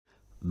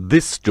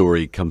This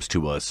story comes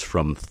to us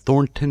from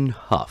Thornton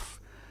Huff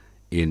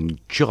in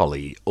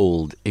jolly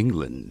old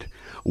England,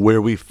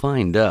 where we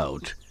find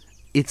out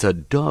it's a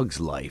dog's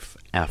life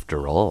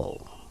after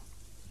all.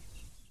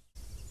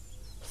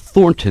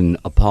 Thornton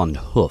upon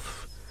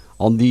Hoof,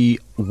 on the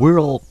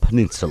Wirral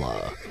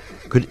Peninsula,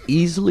 could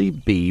easily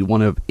be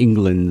one of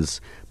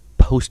England's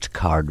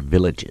postcard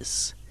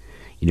villages.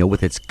 You know,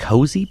 with its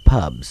cozy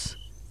pubs,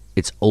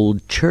 its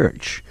old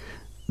church,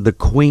 the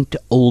quaint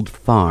old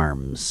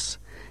farms,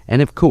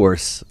 and of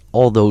course,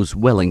 all those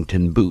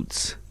Wellington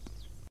boots.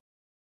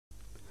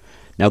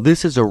 Now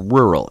this is a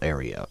rural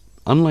area.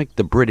 Unlike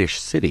the British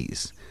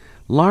cities,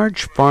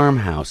 large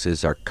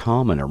farmhouses are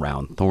common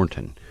around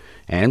Thornton,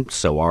 and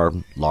so are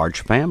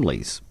large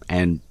families,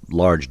 and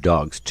large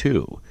dogs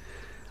too.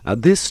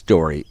 This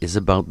story is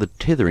about the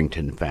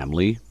Titherington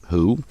family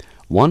who,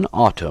 one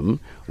autumn,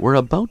 were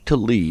about to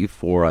leave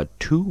for a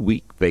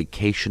 2-week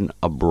vacation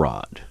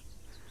abroad.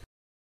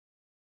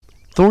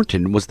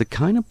 Thornton was the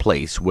kind of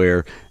place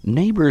where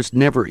neighbors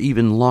never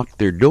even locked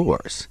their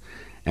doors,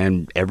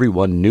 and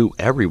everyone knew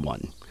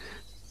everyone.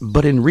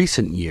 But in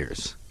recent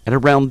years, at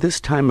around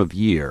this time of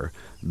year,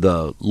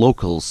 the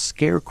local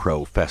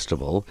Scarecrow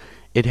Festival,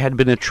 it had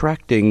been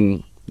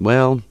attracting,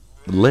 well,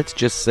 let's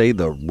just say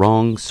the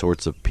wrong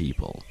sorts of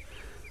people.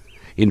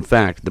 In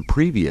fact, the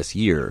previous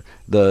year,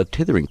 the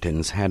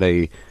Titheringtons had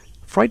a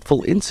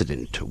frightful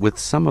incident with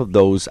some of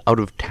those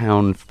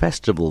out-of-town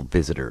festival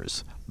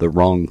visitors, the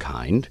wrong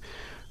kind,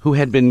 who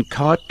had been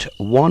caught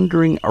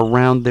wandering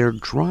around their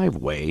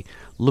driveway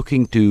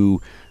looking to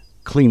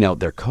clean out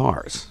their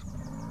cars.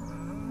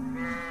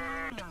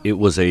 It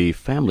was a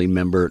family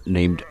member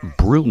named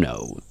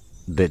Bruno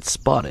that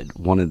spotted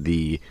one of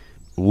the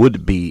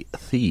would-be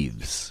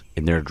thieves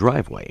in their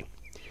driveway.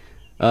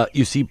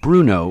 You see,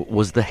 Bruno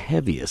was the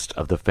heaviest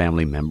of the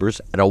family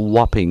members at a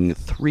whopping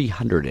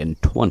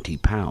 320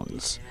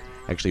 pounds.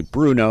 Actually,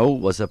 Bruno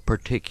was a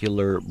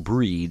particular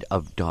breed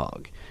of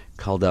dog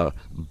called a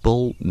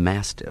bull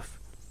mastiff.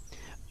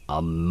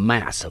 A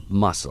mass of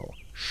muscle,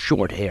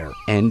 short hair,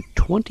 and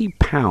 20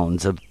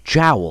 pounds of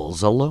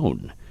jowls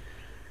alone.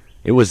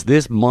 It was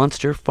this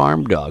monster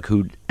farm dog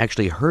who'd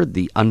actually heard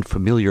the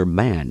unfamiliar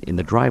man in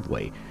the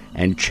driveway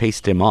and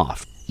chased him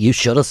off. You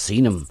should have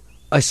seen him.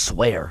 I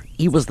swear,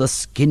 he was the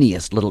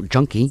skinniest little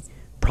junkie,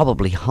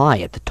 probably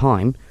high at the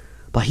time,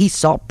 but he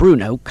saw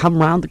Bruno come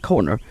round the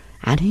corner,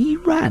 and he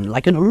ran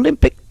like an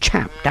Olympic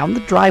champ down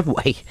the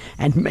driveway,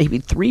 and maybe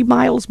 3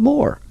 miles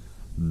more.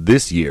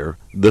 This year,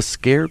 the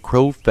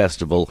Scarecrow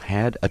Festival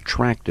had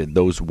attracted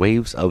those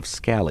waves of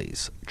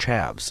scallies,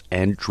 chavs,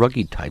 and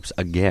druggy types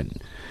again,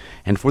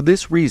 and for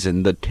this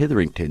reason the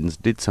Titheringtons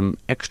did some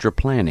extra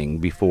planning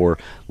before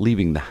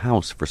leaving the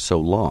house for so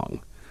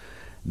long.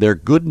 Their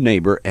good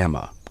neighbor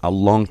Emma, a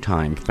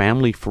longtime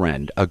family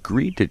friend,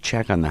 agreed to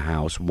check on the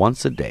house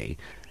once a day,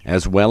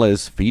 as well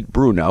as feed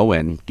Bruno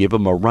and give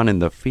him a run in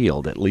the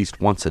field at least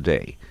once a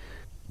day.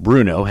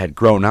 Bruno had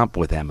grown up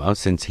with Emma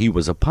since he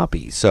was a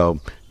puppy,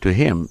 so to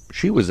him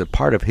she was a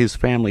part of his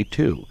family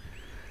too,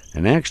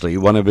 and actually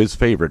one of his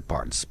favorite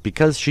parts,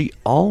 because she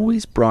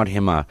always brought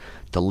him a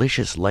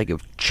delicious leg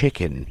of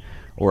chicken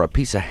or a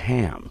piece of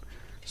ham,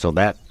 so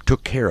that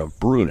took care of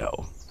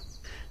Bruno.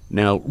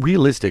 Now,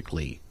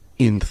 realistically,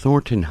 in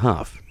Thornton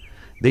Huff,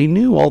 they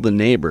knew all the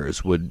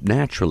neighbors would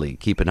naturally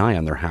keep an eye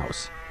on their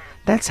house.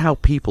 That's how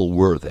people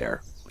were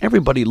there.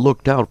 Everybody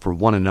looked out for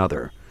one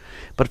another.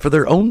 But for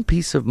their own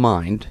peace of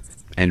mind,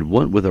 and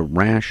what with a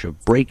rash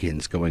of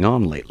break-ins going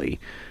on lately,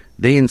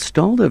 they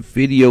installed a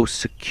video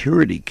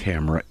security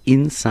camera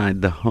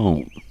inside the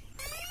home.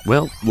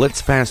 Well,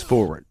 let's fast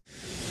forward.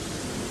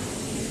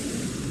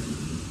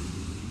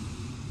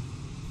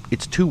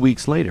 It's 2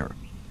 weeks later.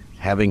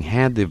 Having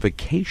had the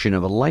vacation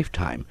of a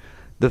lifetime,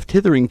 the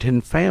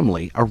Titherington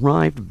family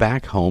arrived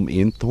back home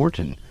in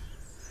Thornton.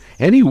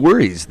 Any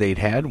worries they'd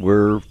had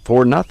were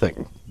for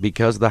nothing,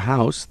 because the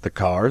house, the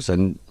cars,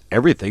 and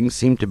everything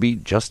seemed to be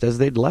just as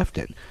they'd left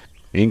it,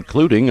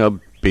 including a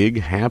big,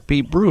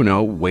 happy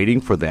Bruno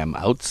waiting for them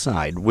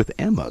outside with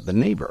Emma, the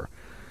neighbor.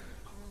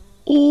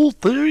 "Oh,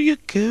 there you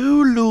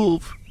go,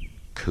 love,"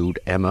 cooed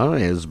Emma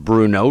as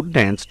Bruno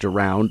danced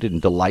around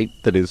in delight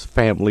that his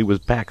family was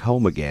back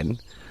home again.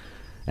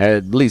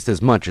 At least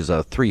as much as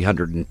a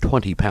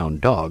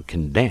 320-pound dog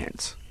can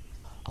dance.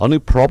 "Any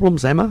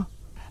problems, Emma?"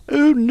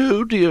 "Oh,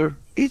 no, dear.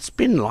 It's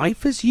been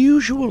life as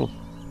usual.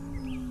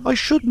 I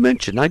should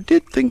mention I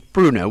did think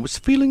Bruno was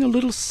feeling a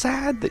little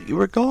sad that you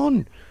were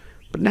gone.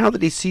 But now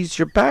that he sees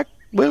you're back,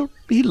 well,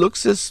 he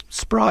looks as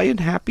spry and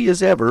happy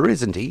as ever,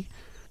 isn't he?"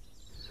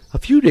 A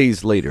few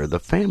days later, the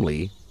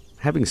family,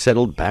 having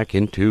settled back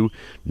into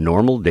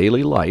normal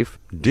daily life,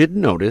 did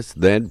notice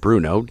that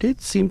Bruno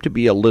did seem to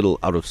be a little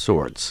out of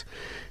sorts.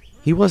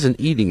 He wasn't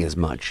eating as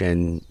much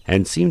and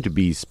seemed to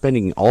be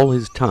spending all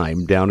his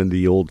time down in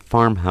the old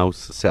farmhouse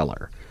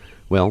cellar.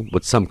 Well,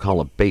 what some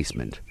call a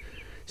basement.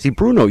 See,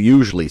 Bruno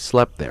usually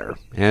slept there,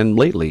 and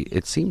lately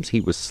it seems he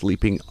was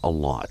sleeping a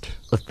lot.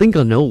 "I think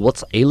I know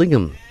what's ailing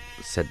him,"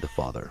 said the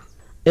father.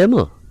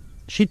 "Emma,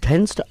 she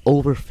tends to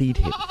overfeed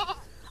him.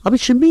 I mean,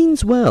 she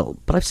means well,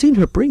 but I've seen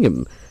her bring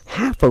him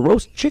half a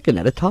roast chicken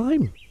at a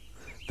time.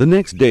 The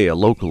next day, a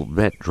local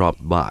vet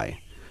dropped by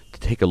to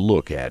take a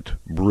look at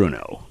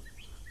Bruno.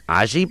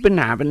 Has he been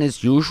having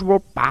his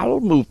usual bowel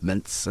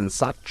movements and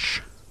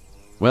such?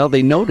 Well,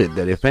 they noted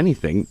that, if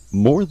anything,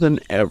 more than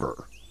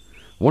ever.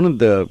 One of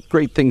the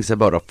great things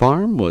about a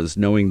farm was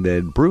knowing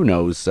that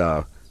Bruno's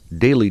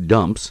daily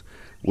dumps,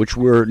 which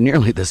were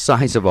nearly the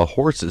size of a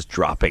horse's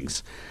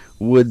droppings,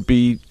 would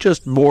be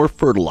just more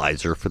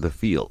fertilizer for the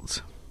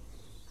fields.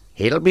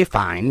 He'll be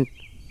fine,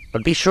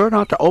 but be sure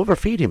not to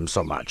overfeed him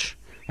so much.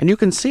 And you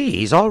can see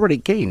he's already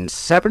gained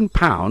 7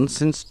 pounds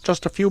since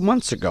just a few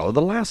months ago,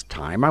 the last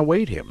time I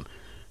weighed him.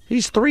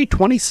 He's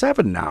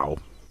 327 now.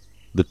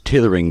 The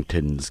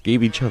Titheringtons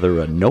gave each other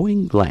a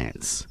knowing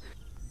glance.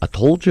 I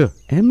told you,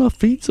 Emma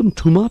feeds him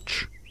too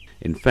much.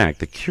 In fact,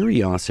 the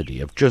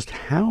curiosity of just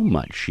how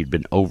much she'd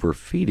been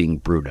overfeeding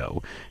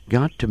Bruno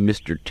got to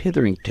Mr.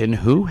 Titherington,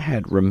 who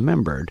had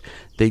remembered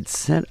they'd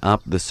set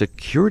up the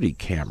security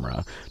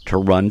camera to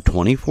run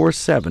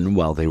 24/7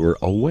 while they were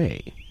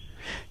away.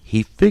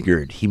 He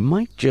figured he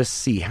might just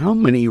see how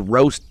many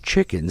roast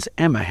chickens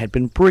Emma had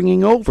been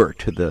bringing over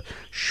to the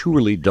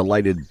surely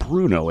delighted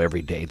Bruno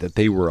every day that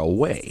they were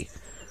away.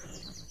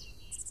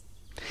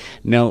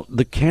 Now,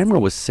 the camera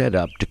was set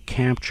up to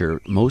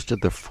capture most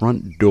of the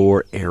front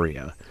door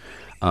area,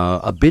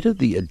 a bit of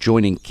the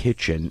adjoining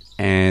kitchen,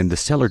 and the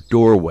cellar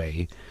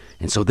doorway,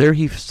 and so there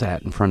he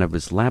sat in front of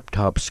his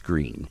laptop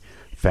screen,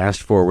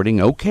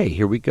 fast-forwarding. Okay,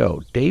 here we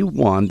go. Day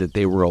 1 that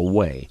they were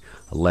away,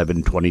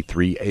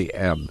 11:23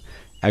 a.m.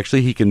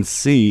 Actually, he can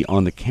see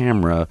on the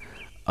camera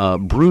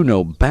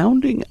Bruno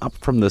bounding up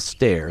from the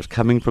stairs,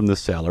 coming from the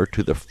cellar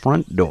to the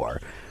front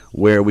door,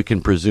 where we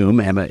can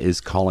presume Emma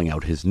is calling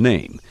out his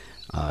name.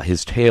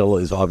 His tail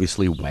is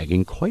obviously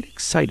wagging quite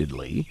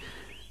excitedly.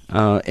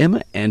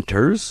 Emma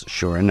enters.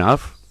 Sure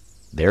enough,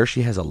 there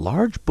she has a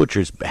large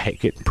butcher's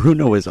bag, and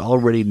Bruno is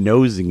already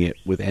nosing it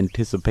with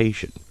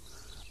anticipation.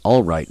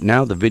 All right,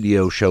 now the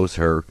video shows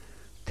her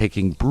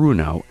taking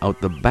Bruno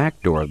out the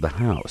back door of the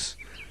house.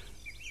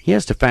 He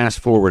has to fast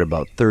forward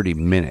about 30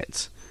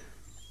 minutes,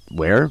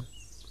 where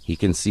he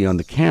can see on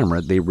the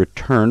camera they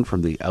return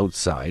from the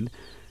outside,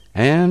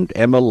 and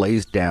Emma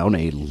lays down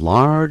a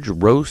large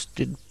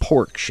roasted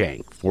pork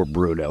shank for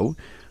Bruno,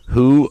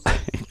 who,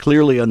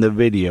 clearly on the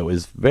video,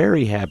 is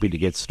very happy to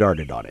get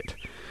started on it.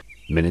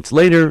 Minutes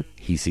later,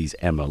 he sees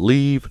Emma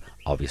leave,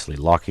 obviously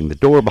locking the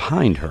door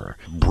behind her.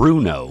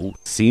 Bruno,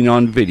 seen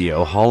on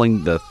video,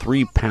 hauling the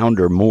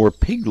 3-pounder more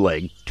pig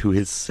leg to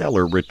his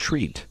cellar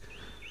retreat.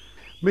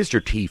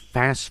 Mr. T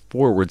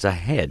fast-forwards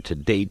ahead to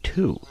day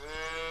 2.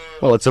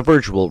 Well, it's a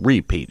virtual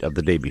repeat of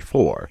the day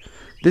before.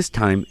 This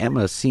time,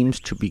 Emma seems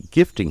to be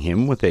gifting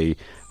him with a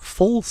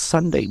full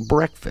Sunday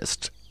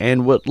breakfast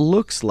and what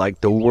looks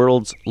like the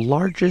world's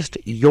largest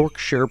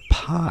Yorkshire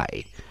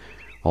pie,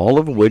 all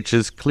of which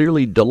is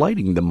clearly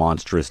delighting the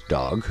monstrous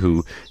dog,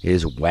 who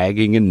is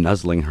wagging and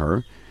nuzzling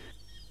her.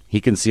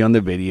 He can see on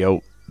the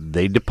video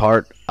they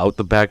depart out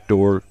the back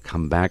door,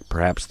 come back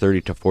perhaps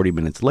 30 to 40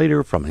 minutes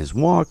later from his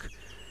walk,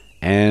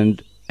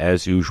 and,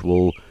 as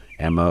usual,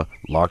 Emma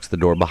locks the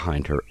door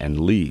behind her and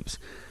leaves.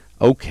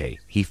 Okay,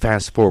 he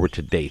fast forward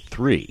to day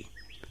 3.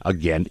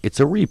 Again, it's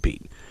a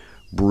repeat.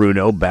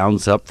 Bruno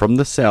bounds up from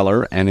the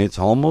cellar, and it's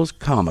almost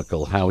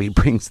comical how he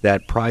brings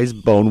that prize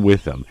bone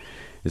with him.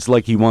 It's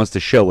like he wants to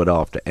show it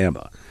off to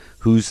Emma,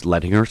 who's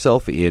letting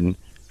herself in.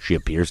 She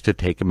appears to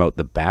take him out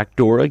the back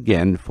door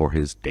again for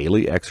his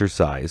daily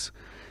exercise.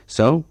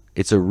 So,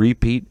 it's a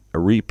repeat.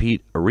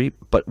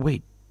 But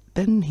wait,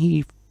 then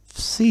he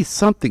sees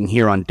something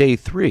here on day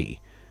 3.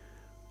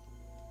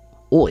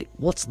 Oi,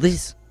 what's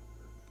this?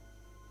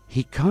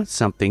 He caught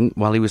something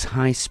while he was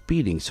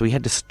high-speeding, so he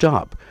had to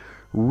stop,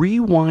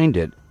 rewind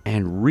it,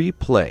 and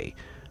replay.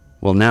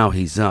 Well, now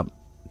he's up,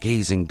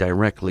 gazing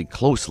directly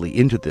closely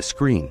into the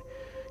screen,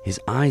 his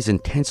eyes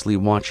intensely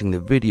watching the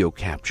video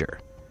capture.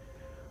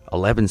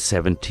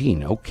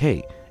 11:17,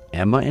 okay,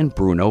 Emma and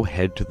Bruno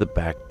head to the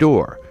back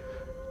door.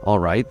 All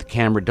right, the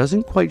camera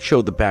doesn't quite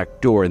show the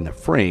back door in the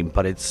frame,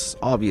 but it's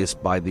obvious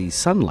by the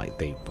sunlight.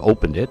 They've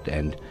opened it,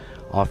 and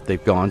off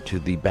they've gone to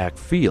the back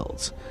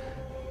fields.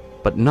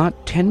 But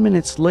not 10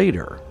 minutes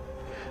later,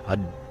 a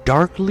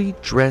darkly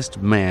dressed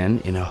man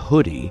in a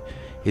hoodie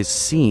is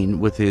seen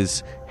with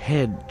his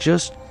head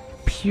just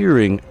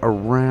peering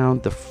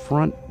around the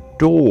front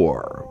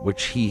door,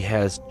 which he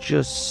has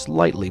just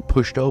slightly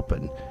pushed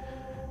open.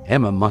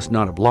 Emma must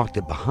not have locked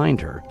it behind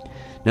her.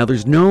 Now,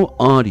 there's no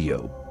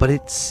audio, but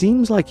it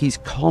seems like he's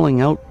calling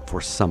out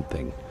for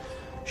something.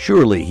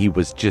 Surely he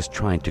was just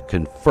trying to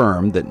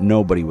confirm that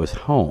nobody was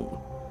home.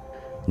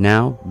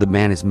 Now, the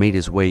man has made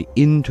his way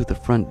into the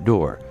front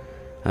door.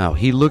 Oh,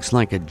 he looks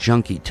like a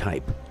junkie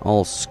type,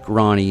 all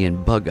scrawny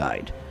and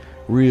bug-eyed.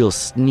 Real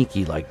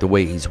sneaky like the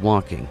way he's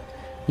walking.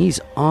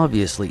 He's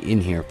obviously in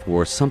here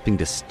for something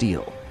to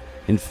steal.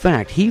 In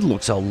fact, he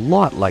looks a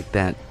lot like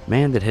that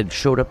man that had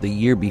showed up the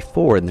year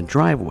before in the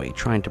driveway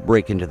trying to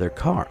break into their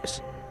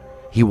cars.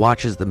 He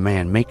watches the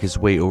man make his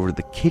way over to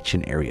the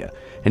kitchen area,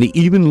 And he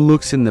even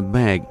looks in the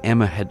bag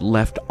Emma had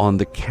left on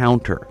the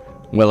counter.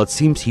 Well, it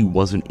seems he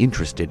wasn't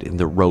interested in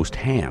the roast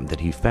ham that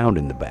he found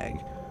in the bag.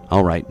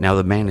 All right, now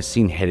the man is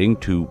seen heading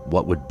to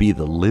what would be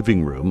the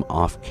living room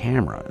off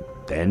camera,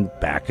 then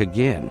back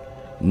again.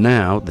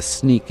 Now the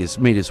sneak has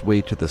made his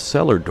way to the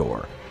cellar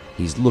door.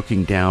 He's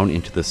looking down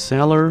into the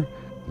cellar,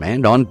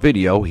 and on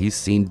video he's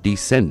seen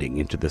descending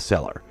into the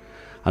cellar.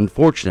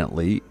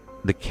 Unfortunately,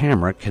 the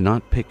camera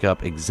cannot pick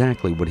up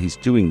exactly what he's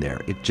doing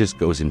there. It just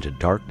goes into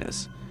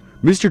darkness.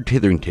 Mr.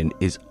 Titherington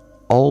is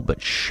all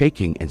but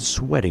shaking and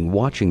sweating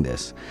watching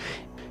this.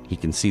 He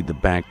can see the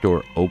back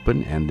door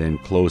open and then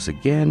close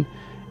again,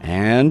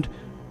 and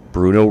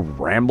Bruno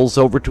rambles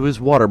over to his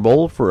water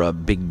bowl for a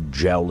big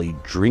jowly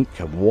drink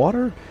of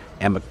water.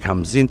 Emma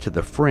comes into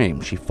the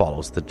frame. She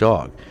follows the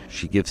dog.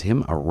 She gives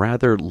him a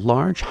rather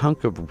large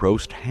hunk of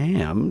roast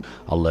ham.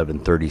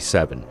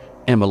 11:37.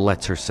 Emma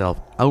lets herself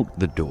out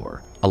the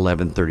door.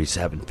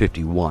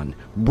 11:37:51.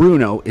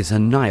 Bruno is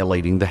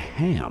annihilating the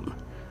ham.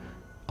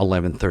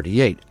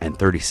 11:38 and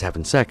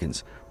 37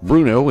 seconds.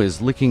 Bruno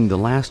is licking the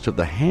last of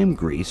the ham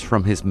grease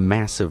from his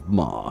massive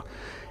maw,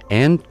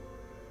 and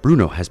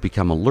Bruno has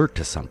become alert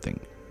to something.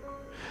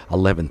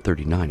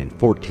 11:39 and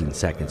 14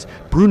 seconds.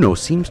 Bruno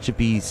seems to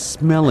be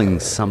smelling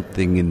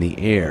something in the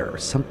air,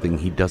 something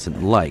he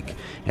doesn't like,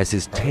 as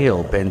his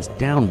tail bends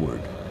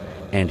downward,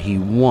 and he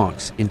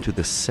walks into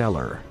the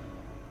cellar.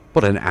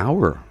 But an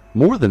hour,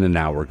 more than an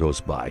hour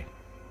goes by,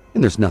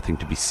 and there's nothing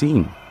to be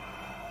seen.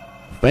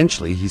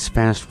 Eventually, he's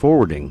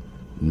fast-forwarding.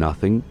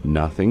 Nothing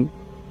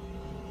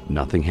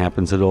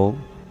happens at all.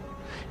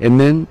 And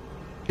then,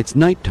 it's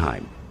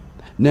nighttime.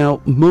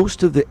 Now,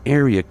 most of the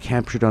area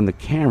captured on the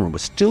camera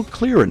was still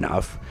clear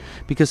enough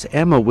because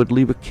Emma would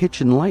leave a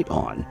kitchen light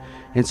on,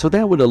 and so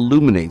that would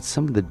illuminate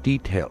some of the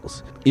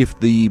details. If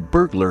the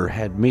burglar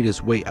had made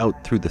his way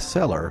out through the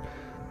cellar,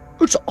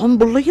 it's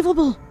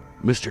unbelievable!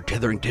 Mr.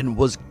 Titherington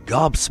was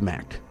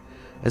gobsmacked,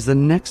 as the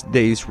next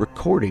day's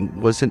recording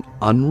was an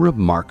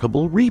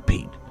unremarkable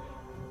repeat.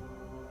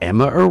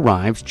 Emma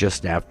arrives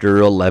just after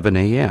 11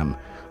 a.m.,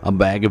 a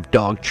bag of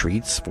dog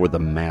treats for the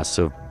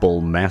massive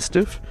bull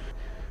mastiff,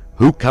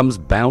 who comes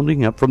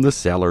bounding up from the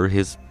cellar,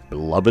 his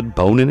beloved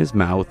bone in his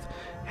mouth,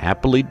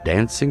 happily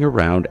dancing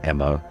around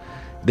Emma.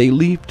 They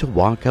leave to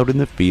walk out in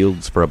the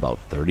fields for about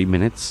 30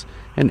 minutes,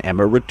 and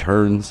Emma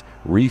returns,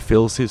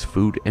 refills his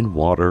food and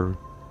water.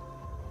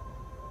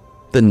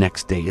 The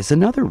next day is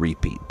another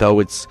repeat, though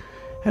it's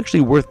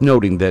actually worth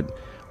noting that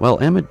while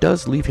Emma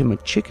does leave him a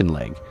chicken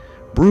leg,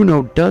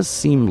 Bruno does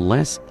seem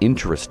less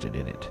interested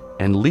in it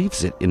and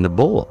leaves it in the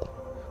bowl.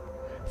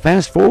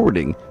 Fast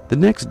forwarding, the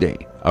next day,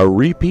 a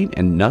repeat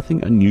and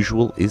nothing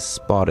unusual is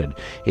spotted.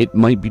 It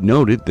might be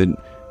noted that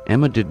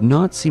Emma did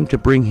not seem to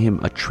bring him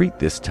a treat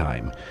this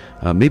time.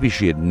 Maybe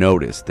she had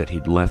noticed that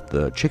he'd left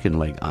the chicken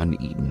leg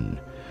uneaten.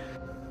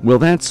 Well,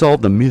 that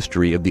solved the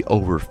mystery of the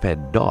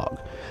overfed dog,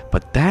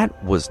 but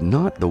that was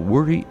not the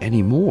worry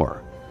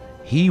anymore.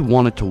 He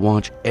wanted to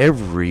watch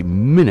every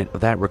minute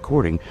of that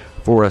recording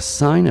for a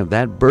sign of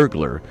that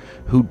burglar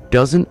who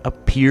doesn't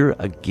appear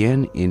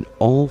again in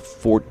all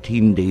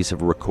 14 days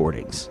of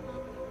recordings.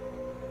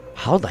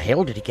 How the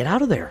hell did he get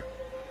out of there?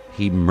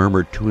 He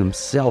murmured to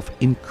himself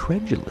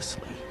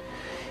incredulously.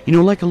 You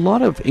know, like a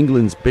lot of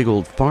England's big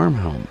old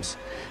farmhomes,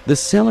 the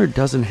cellar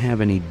doesn't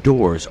have any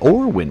doors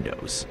or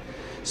windows,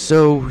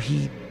 so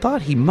he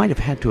thought he might have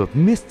had to have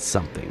missed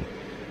something.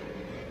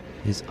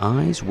 His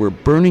eyes were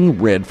burning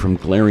red from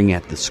glaring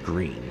at the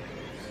screen.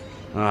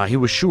 He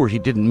was sure he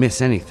didn't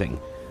miss anything.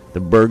 The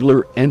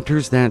burglar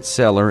enters that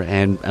cellar,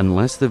 and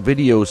unless the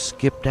video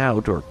skipped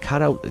out or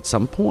cut out at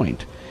some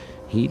point,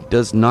 he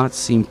does not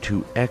seem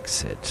to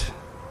exit.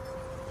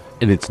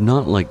 And it's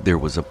not like there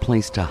was a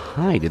place to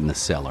hide in the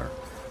cellar.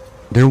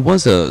 There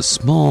was a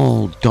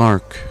small,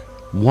 dark,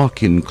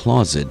 walk-in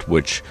closet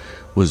which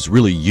was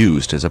really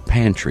used as a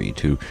pantry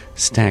to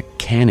stack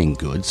canning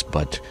goods,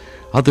 but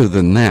other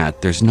than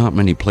that, there's not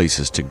many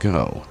places to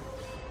go.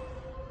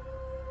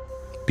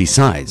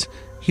 Besides,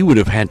 he would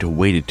have had to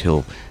wait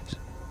until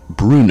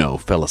Bruno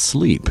fell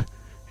asleep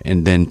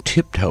and then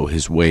tiptoe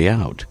his way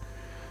out.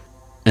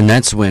 And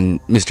that's when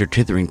Mr.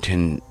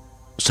 Titherington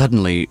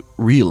suddenly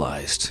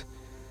realized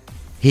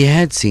he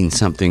had seen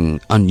something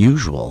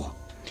unusual.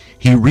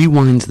 He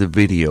rewinds the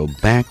video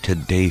back to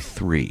day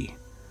 3.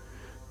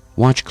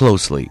 Watch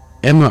closely.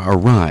 Emma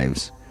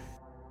arrives.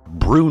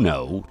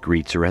 Bruno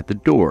greets her at the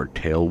door,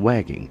 tail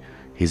wagging,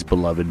 his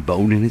beloved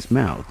bone in his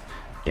mouth,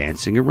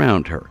 dancing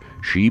around her.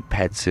 She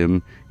pets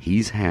him.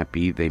 He's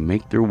happy. They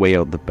make their way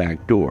out the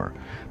back door.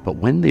 But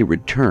when they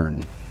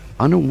return,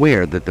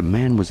 unaware that the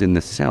man was in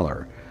the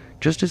cellar,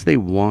 just as they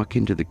walk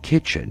into the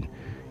kitchen,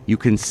 you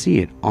can see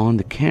it on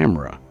the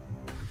camera.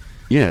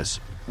 Yes,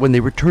 when they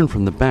return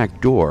from the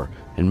back door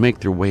and make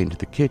their way into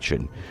the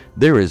kitchen,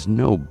 there is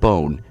no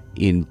bone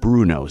in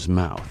Bruno's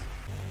mouth.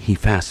 He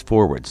fast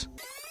forwards.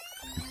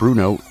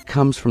 Bruno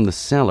comes from the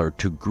cellar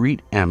to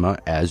greet Emma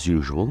as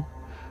usual,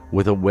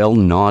 with a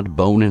well-gnawed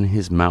bone in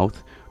his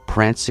mouth,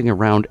 prancing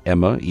around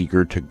Emma,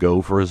 eager to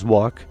go for his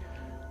walk.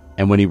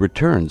 And when he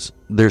returns,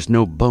 there's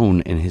no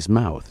bone in his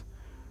mouth.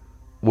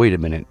 Wait a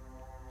minute.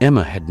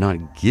 Emma had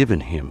not given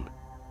him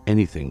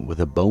anything with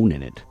a bone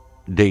in it.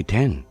 Day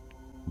 10.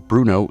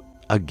 Bruno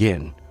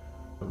again,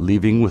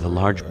 leaving with a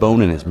large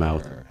bone in his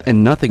mouth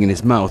and nothing in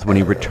his mouth when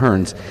he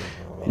returns.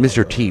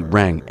 Mr. T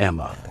rang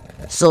Emma.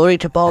 Sorry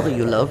to bother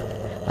you, love.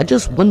 I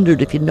just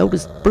wondered if you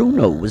noticed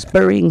Bruno was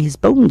burying his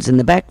bones in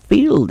the back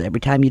field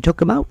every time you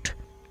took him out.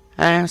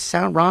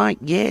 Sound right,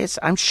 yes,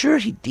 I'm sure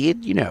he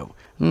did, you know.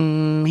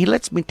 He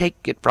lets me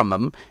take it from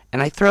him,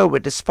 and I throw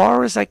it as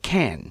far as I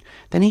can.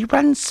 Then he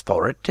runs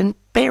for it and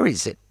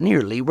buries it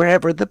nearly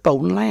wherever the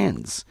bone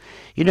lands.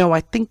 You know, I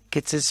think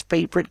it's his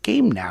favorite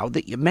game now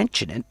that you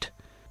mention it.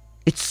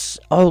 It's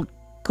all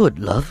good,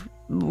 love.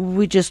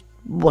 We just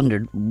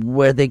wondered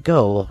where they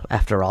go,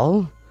 after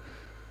all.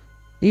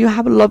 You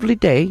have a lovely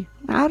day.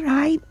 All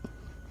right.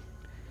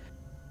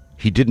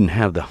 He didn't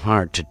have the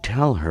heart to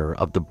tell her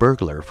of the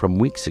burglar from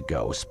weeks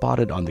ago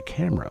spotted on the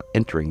camera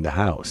entering the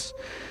house,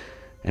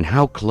 and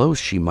how close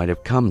she might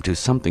have come to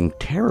something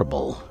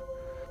terrible.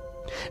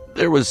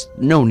 There was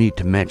no need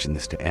to mention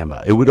this to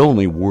Emma. It would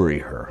only worry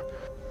her.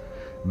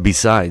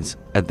 Besides,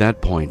 at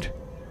that point,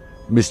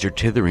 Mr.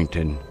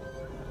 Titherington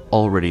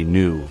already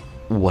knew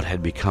what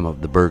had become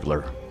of the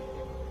burglar.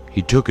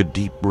 He took a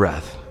deep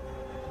breath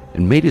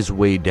and made his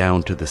way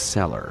down to the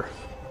cellar,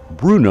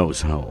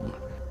 Bruno's home,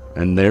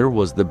 and there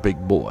was the big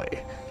boy,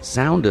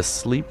 sound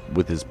asleep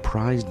with his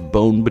prized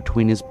bone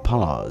between his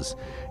paws,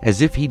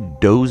 as if he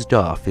dozed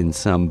off in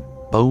some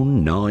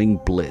bone-gnawing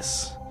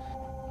bliss.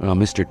 Well,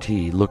 Mr.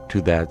 T looked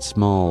to that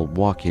small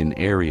walk-in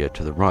area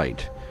to the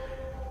right,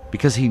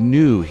 because he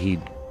knew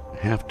he'd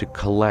have to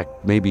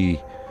collect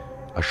maybe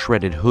a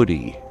shredded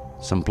hoodie,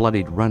 some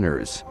bloodied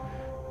runners,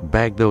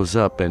 bag those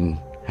up and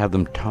have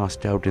them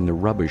tossed out in the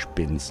rubbish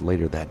bins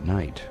later that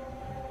night.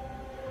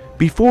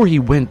 Before he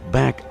went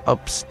back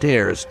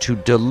upstairs to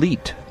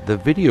delete the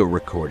video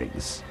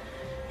recordings,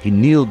 he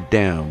kneeled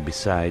down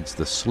beside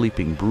the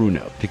sleeping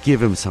Bruno to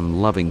give him some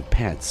loving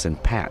pets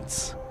and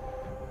pats.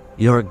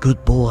 You're a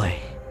good boy.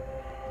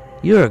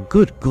 You're a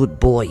good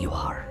boy, you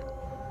are.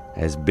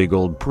 As big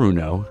old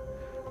Bruno,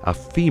 a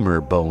femur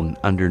bone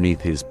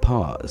underneath his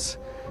paws,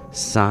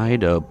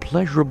 sighed a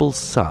pleasurable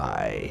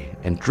sigh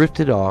and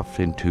drifted off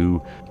into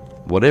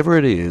whatever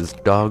it is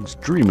dogs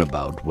dream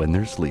about when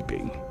they're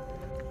sleeping.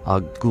 A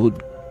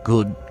good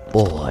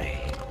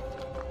boy.